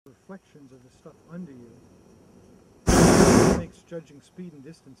reflections of the stuff under you. It makes judging speed and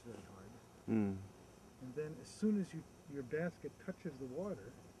distance very hard. And then as soon as your basket touches the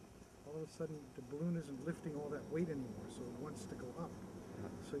water, all of a sudden the balloon isn't lifting all that weight anymore, so it wants to go up.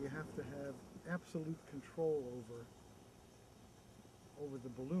 So you have to have absolute control over the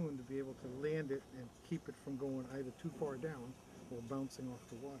balloon to be able to land it and keep it from going either too far down or bouncing off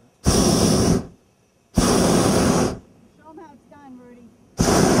the water. Show them how it's done, Rudy.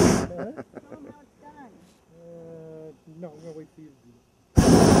 Huh? Show them how it's done. No, I'm going to wait for you to do it.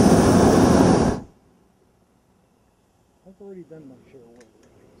 I've already done my share of work.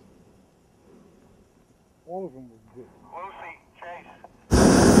 All of them were good. Lucy, Chase.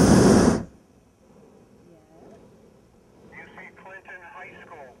 You see Clinton High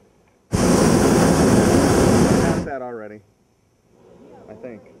School. Passed that already, I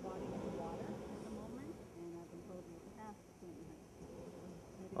think.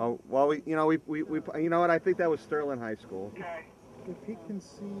 Oh well, we you know what, I think that was Sterling High School. Okay. If he can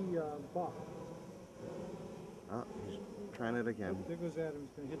see Bob. Oh, he's trying it again. There goes Adam.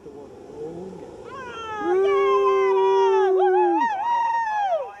 He's going to hit the water. Oh,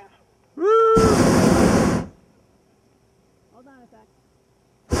 Woo! Hold on a sec.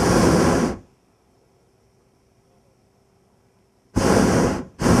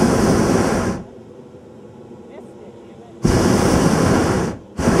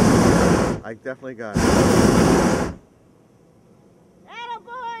 I definitely got it. Atta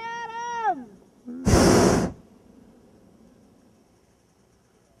boy, Adam!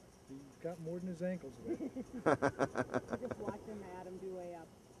 He got more than his ankles away. Just watching Adam do a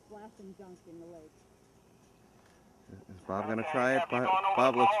splashing dunk in the lake. Is Bob going to try it?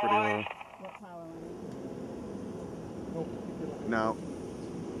 Bob looks pretty low. What power line? No.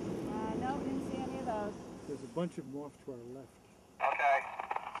 No, didn't see any of those. There's a bunch of them off to our left. Okay.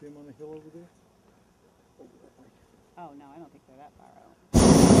 See them on the hill over there? Oh, no, I don't think they're that far out.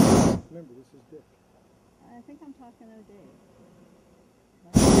 Remember, this is Dick. I think I'm talking to Dave.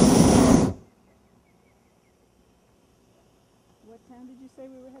 What town did you say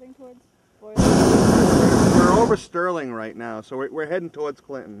we were heading towards? Boylston? We're over Sterling right now, so we're heading towards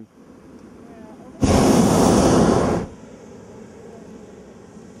Clinton.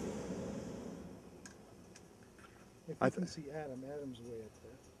 If you can see Adam, Adam's way up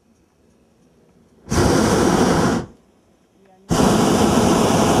there.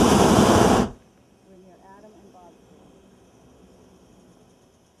 We're near Adam and Bob.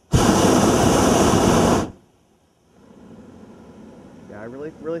 Yeah, I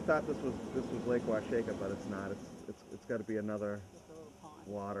really thought this was Lake Washaka, but it's not. It's got to be another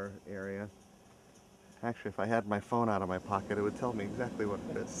water area. Actually, if I had my phone out of my pocket, it would tell me exactly what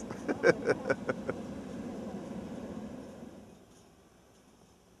it is.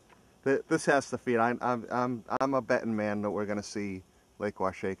 This has to feed. I'm a betting man that we're going to see Lake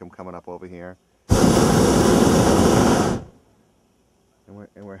Washaka coming up over here, and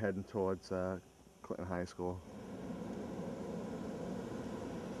we're heading towards Clinton High School.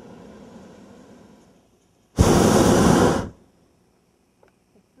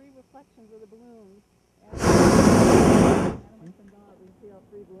 The three reflections of the balloons. Adam and Bob, we see all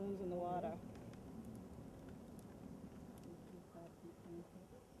three balloons in the water.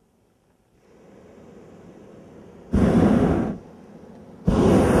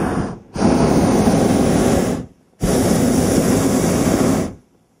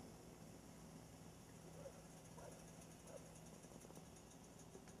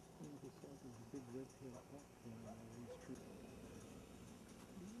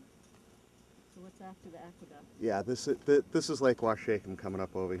 So what's after the aqueduct? Yeah, this is Lake Washaka coming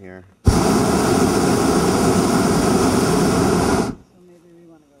up over here. So maybe we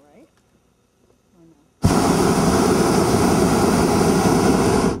want to go right? Or no?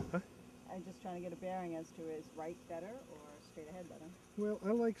 Huh? I'm just trying to get a bearing as to is right better or straight ahead better? Well,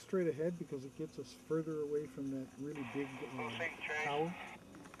 I like straight ahead because it gets us further away from that really big tower.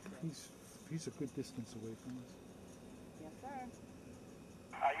 He's a good distance away from us. Yes, sir.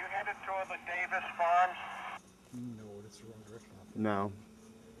 Are you headed toward the Davis Farms? No, it's the wrong direction. No.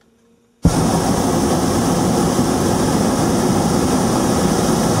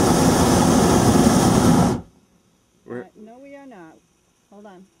 No, we are not. Hold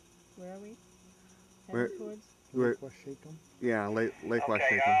on. Where are we? We're- Heading towards? We're, Lake Washaka. yeah, Lake Okay,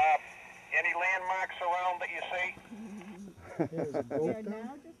 Washaka. any landmarks around that you see? Yeah, there's a We boat are down.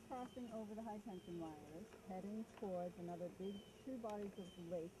 now just crossing over the high tension wires, heading towards another big two bodies of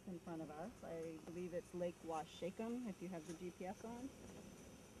lakes in front of us. I believe it's Lake Washaka, if you have the GPS on.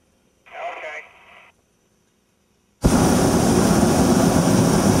 Okay.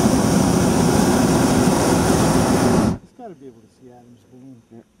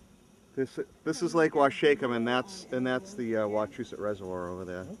 This is Lake Washacum, and that's the Wachusett Reservoir over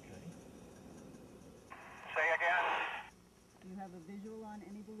there. Okay. Say again. Do you have a visual on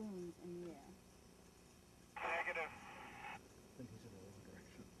any balloons in the air? Negative. Then he's in the wrong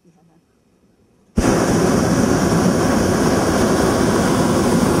direction.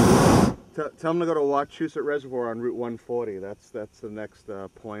 Tell them to go to Wachusett Reservoir on Route 140. That's the next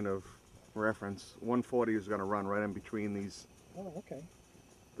point of reference. 140 is going to run right in between these. Oh, okay.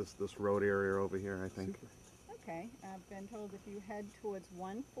 This road area over here, I think. Super. Okay, I've been told if you head towards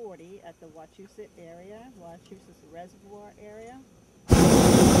 140 at the Wachusett area, Wachusett Reservoir area. I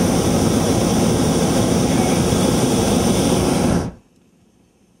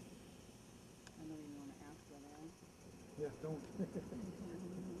know you want to ask where they are. Yeah, don't.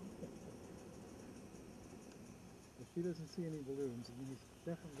 If she doesn't see any balloons, then he's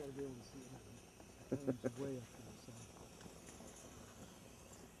definitely got to be able to see them. It's way up there, so.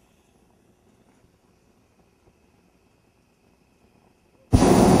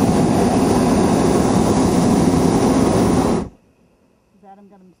 Has Adam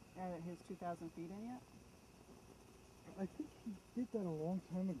got his 2,000 feet in yet? I think he did that a long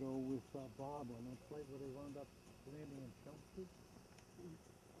time ago with Bob on that flight where they wound up landing in Chelmsford.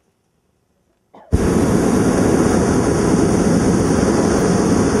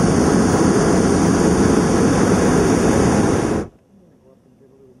 Go up and get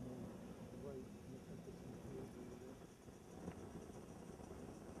a little more right.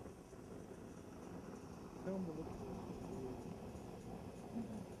 Tell him to look for it.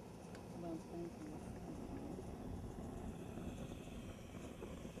 Well, thank you.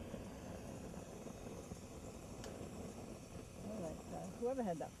 All right, whoever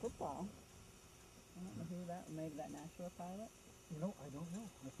had that football, I don't know who that, maybe that Nashua pilot? You know, I don't know.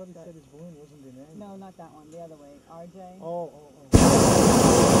 I thought he said his balloon wasn't in air. No, not that one, the other way, RJ. Oh.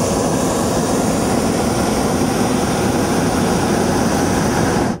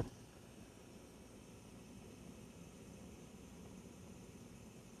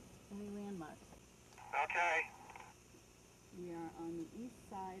 Any landmarks? Okay. We are on the east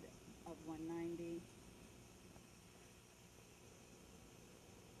side of 190.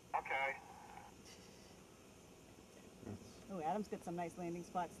 Okay. Oh, Adam's got some nice landing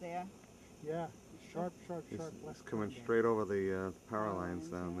spots there. Yeah, sharp It's left. coming turn down. straight over the power lines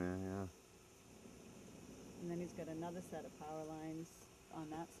down there, yeah. And then he's got another set of power lines on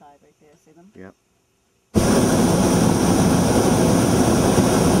that side right there. See them? Yep.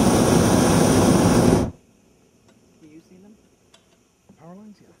 Do you see them? Power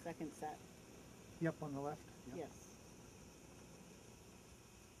lines, yeah. The second set. Yep, on the left. Yep. Yes.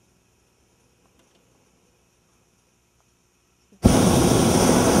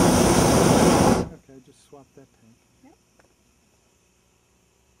 Okay, just swap that tank. Yep.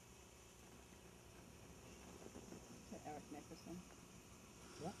 To Eric Nickerson.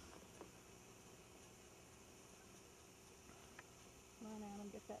 Yep. Come on, Adam,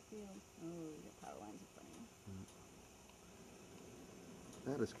 get that field. Oh, you got power lines in front of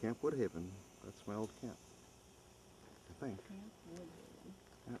you. That is Camp Woodhaven. That's my old camp, I think. Camp Woodhaven.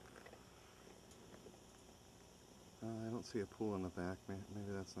 Yep. I don't see a pool in the back. Maybe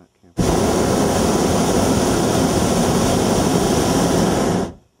that's not Camp.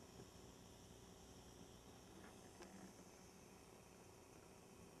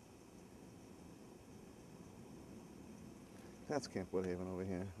 That's Camp Woodhaven over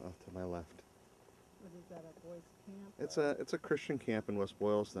here, off to my left. What is that, a boys' camp? It's a Christian camp in West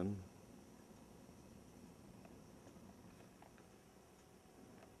Boylston.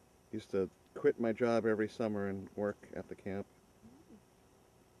 Used to quit my job every summer and work at the camp.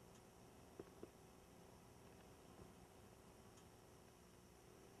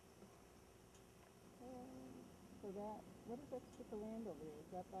 So that, what is that strip of land over there? Is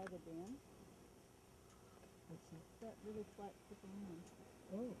that by the dam? What's that? That really flat strip of land.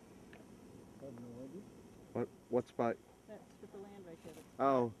 Oh, I have no idea. What's by? That strip of land right there. That's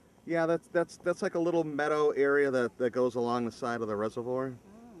Oh, yeah, that's like a little meadow area that goes along the side of the reservoir. oh,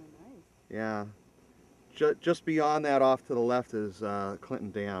 nice. Yeah. Just beyond that, off to the left, is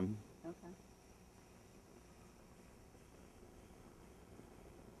Clinton Dam. Okay.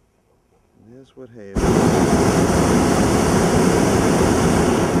 There's Woodhaven.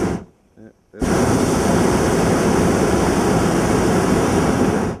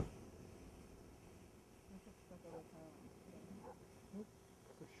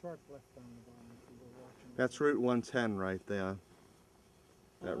 It's a sharp left down the bottom if you were watching. That's Route 110 right there.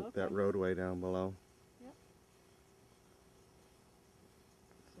 That Oh, okay. that roadway down below. Yep.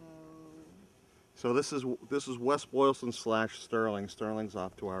 So, So this is West Boylston / Sterling. Sterling's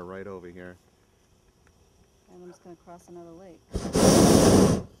off to our right over here. And I'm just going to cross another lake.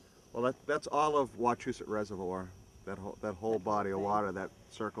 Well, that's all of Wachusett Reservoir. That whole body of water that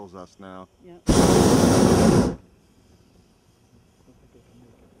circles us now. Yep. I don't think I can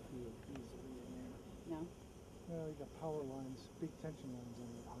make it feel easily in there. No? Well, you got power lines, big tension lines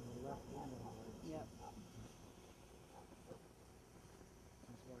on the left and on the right. Yep. I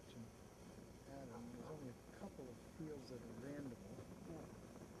was watching Adam. There's only a couple of fields that are random Yep.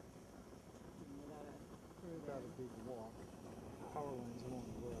 Without a crew without there. a big walk. Power lines along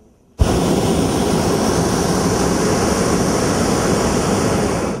the road.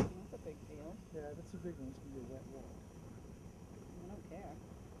 That's a big field. Yeah, that's a big one. It's gonna be a wet walk. I don't care.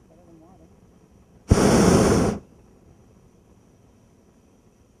 Better than water.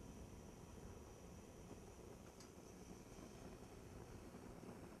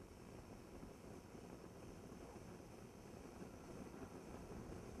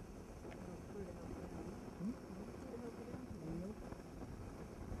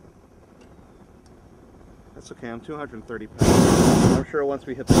 That's okay. I'm 230 pounds. I'm sure once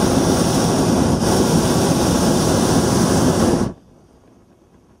we hit the Doesn't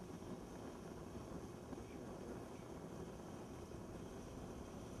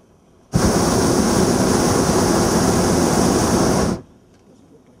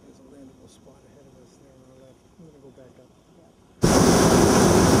look like there's a landable spot ahead of us there on our left. I'm gonna go back up.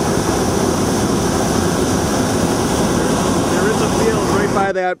 There is a field right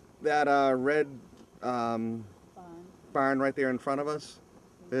by that red barn right there in front of us.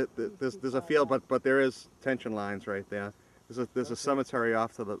 There's a field, but there is tension lines right there. There's a cemetery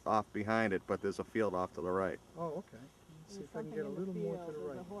off behind it, but there's a field off to the right. Oh, okay. Let's see if I can get a little more to the There's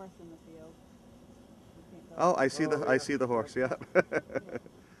right. a horse in the field. You can't go Oh, there. I see Oh, I yeah. see the horse. Yeah. He's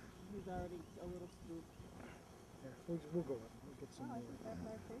already a little spooked. Yeah, we'll go up. We'll get some Oh, I more. think that's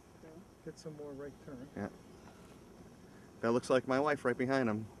our face too. Get some more right turn. Yeah. That looks like my wife right behind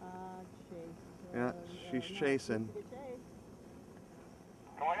him. Chase. Yeah, she's chasing. Chase.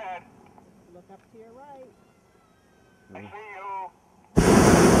 Go ahead. Look up to your right. I see you.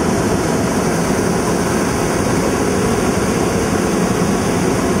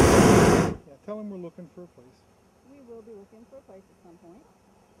 Yeah, tell him we're looking for a place. We will be looking for a place at some point.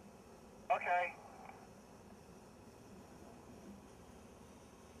 Okay.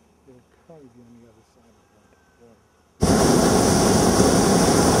 It'll probably be on the other side of the water.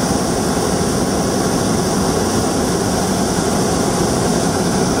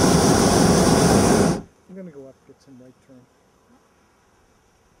 I'm gonna go up, get some right turn.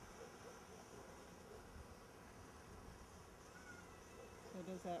 So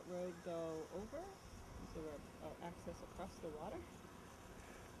does that road go over? Is there access across the water?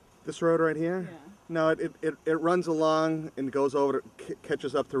 This road right here? Yeah. No, it runs along and goes over to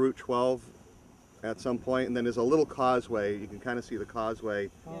catches up to Route 12 at some point, and then there's a little causeway. You can kind of see the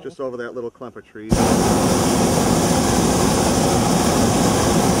causeway just over that little clump of trees.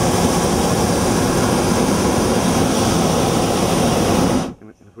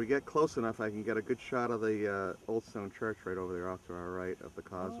 And if we get close enough, I can get a good shot of the Old Stone Church right over there off to our right of the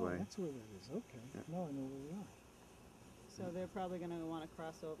causeway. Oh, that's where that is. Okay. Yeah. Now I know where we are. So they're probably going to want to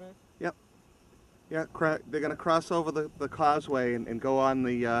cross over? Yep. Yeah, they're going to cross over the causeway and go on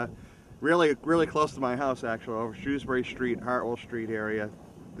the really close to my house, actually, over Shrewsbury Street, Hartwell Street area,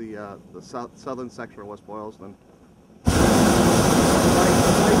 the southern section of West Boylston.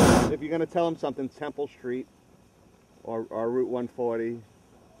 If you're going to tell them something, Temple Street or Route 140.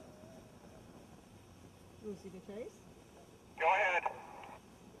 Lucy to Chase? Go ahead.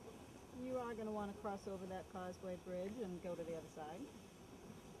 You are going to want to cross over that causeway bridge and go to the other side.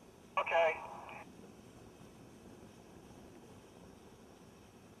 Okay.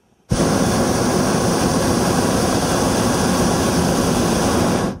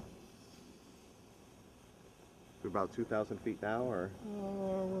 We're about 2,000 feet now, or?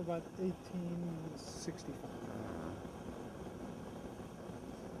 We're about 1865.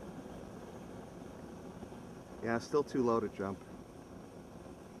 Yeah, still too low to jump.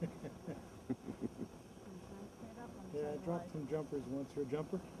 Yeah, I dropped some jumpers once. You're a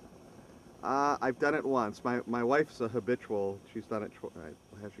jumper? I've done it once. My wife's a habitual. She's done it twice.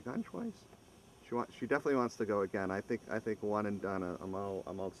 Has she gone twice? She definitely wants to go again. I think one and done. I'm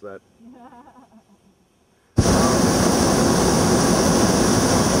all set.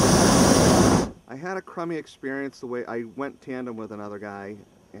 I had a crummy experience the way I went tandem with another guy,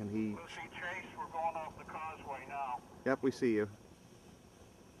 and he. Lucy Chase, we're going off the causeway now. Yep, we see you.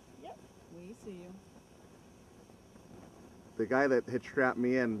 Yep, we see you. The guy that had strapped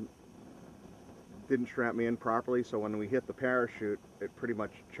me in didn't strap me in properly, so when we hit the parachute, it pretty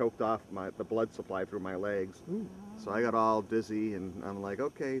much choked off the blood supply through my legs. Ooh. So I got all dizzy, and I'm like,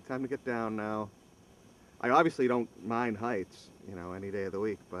 okay, time to get down now. I obviously don't mind heights, you know, any day of the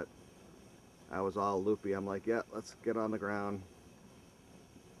week, but I was all loopy. I'm like, yeah, let's get on the ground.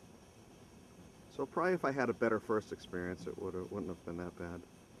 So probably if I had a better first experience, it wouldn't have been that bad.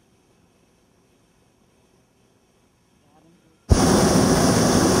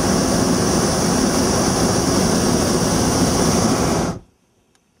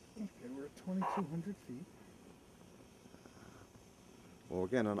 Okay, we're at 2,200 feet. Well, we're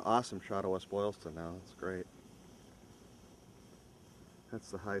getting an awesome shot of West Boylston now. That's great.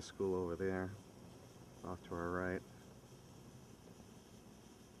 That's the high school over there, off to our right.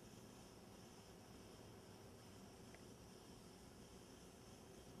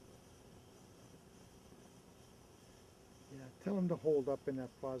 Yeah, tell them to hold up in that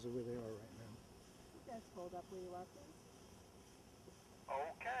plaza where they are right now. You guys hold up where you are, please.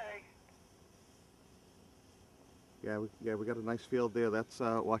 Okay. Yeah, we got a nice field there. That's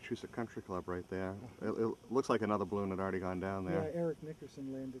Wachusett Country Club right there. It looks like another balloon had already gone down there. Yeah, Eric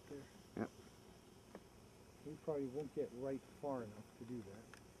Nickerson landed there. Yep. We probably won't get right far enough to do that.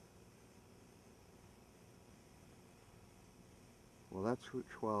 Well, that's Route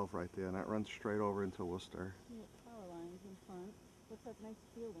 12 right there, and that runs straight over into Worcester. Yeah, power lines in front. What's that nice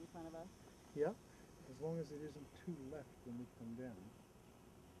field in front of us? Yep, as long as it isn't too left when we come down.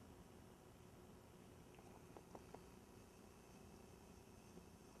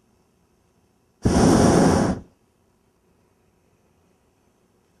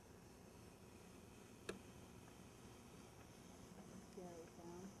 Scary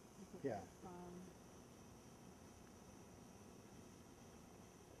sound. Yeah.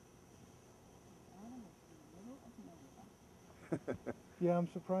 Yeah, I'm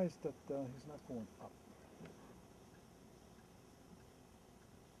surprised that he's not going up.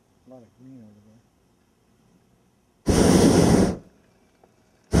 A lot of green over there.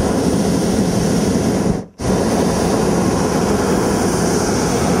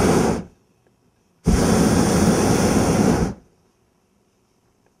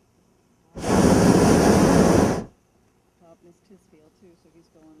 Bob missed his field too, so he's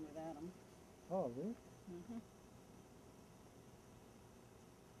going with Adam. Oh, really? Mm-hmm.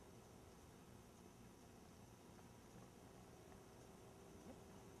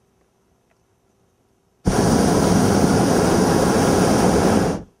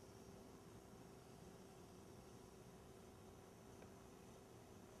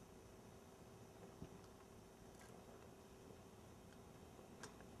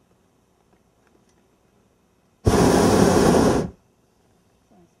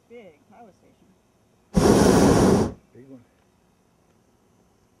 Big power station. Big one.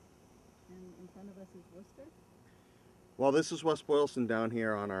 And in front of us is Worcester. Well, this is West Boylston down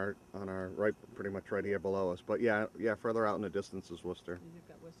here on our right, pretty much right here below us. But yeah, further out in the distance is Worcester. And you've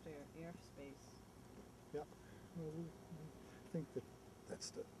got Worcester airspace. Yep. Well, we think that that's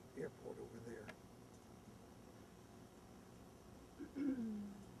the airport over there. We're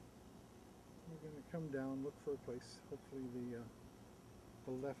going to come down, look for a place. Hopefully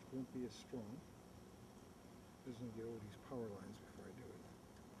the left won't be as strong. I'm just going to get over these power lines before I do it.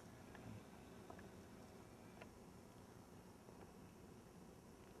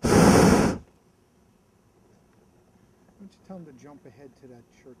 Why don't you tell them to jump ahead to that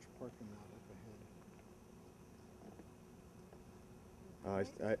church parking lot up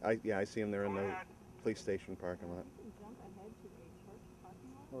ahead. Yeah, I see them there in the police station parking lot. You can jump ahead to a church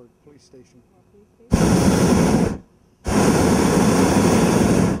parking lot Or police station. or a police station.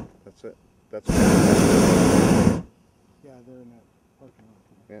 That's it. That's Yeah, they're in that parking lot.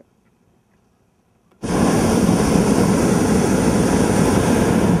 yeah.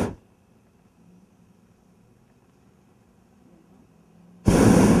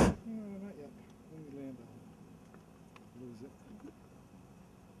 No, not yet. When we land, I'll lose it.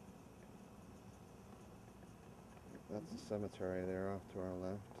 That's the cemetery there off to our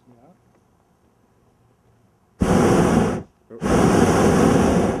left. Yeah.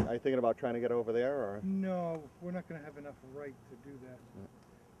 Are you thinking about trying to get over there, or? No, we're not going to have enough right to do that.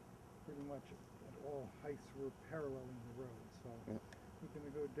 Pretty much at all heights we're paralleling the road, so we're going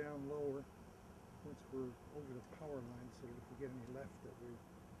to go down lower once we're over the power line, so that if we get any left, that we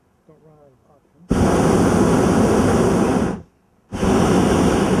don't run out of options.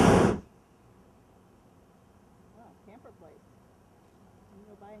 Wow, camper place. Can you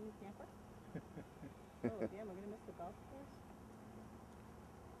go buy a new camper? Oh, damn, we're going to miss the golf course?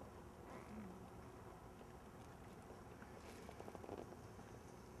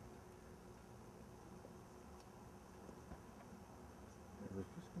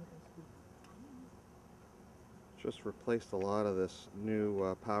 just replaced a lot of this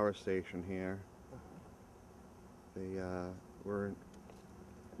new power station here. We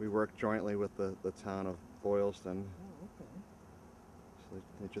work jointly with the town of Boylston. Oh, okay. So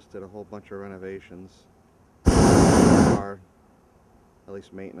they just did a whole bunch of renovations, or at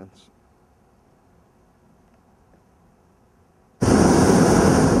least maintenance.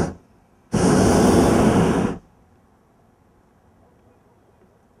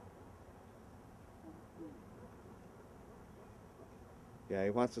 Yeah, he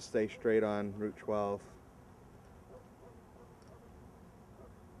wants to stay straight on Route 12.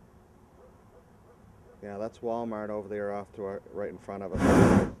 Yeah, that's Walmart over there off to our, right in front of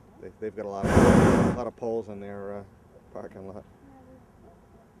us. They've got a lot of poles in their parking lot.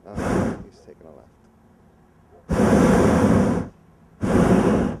 He's taking a left.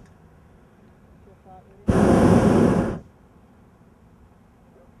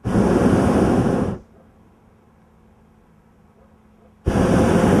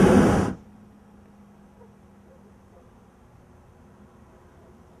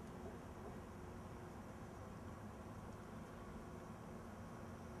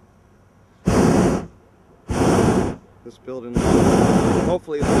 This building,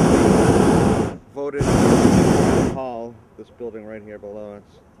 hopefully, voted hall. This building right here below us.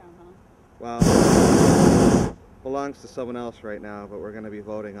 Well, belongs to someone else right now, but we're going to be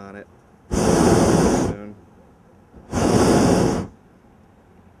voting on it soon.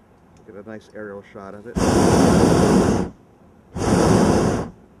 Get a nice aerial shot of it. Got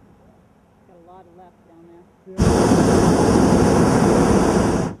a lot of left down there.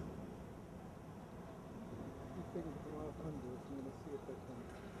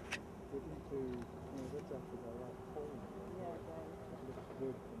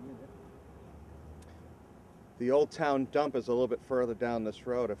 The old town dump is a little bit further down this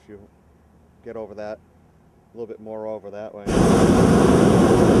road if you get over that, a little bit more over that way.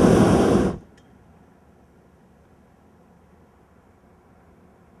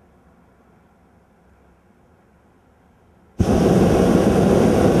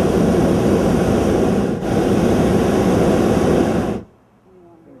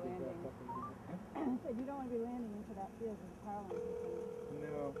 You don't want to be landing into that field with the power line.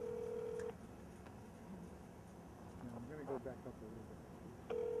 No. No, I'm going to go back up a little bit.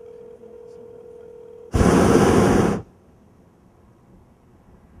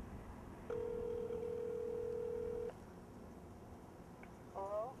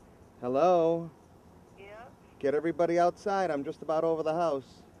 Hello? Hello? Yeah? Get everybody outside. I'm just about over the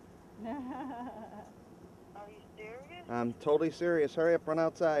house. Are you serious? I'm totally serious. Hurry up, run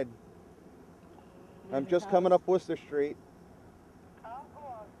outside. I'm just coming up Worcester Street.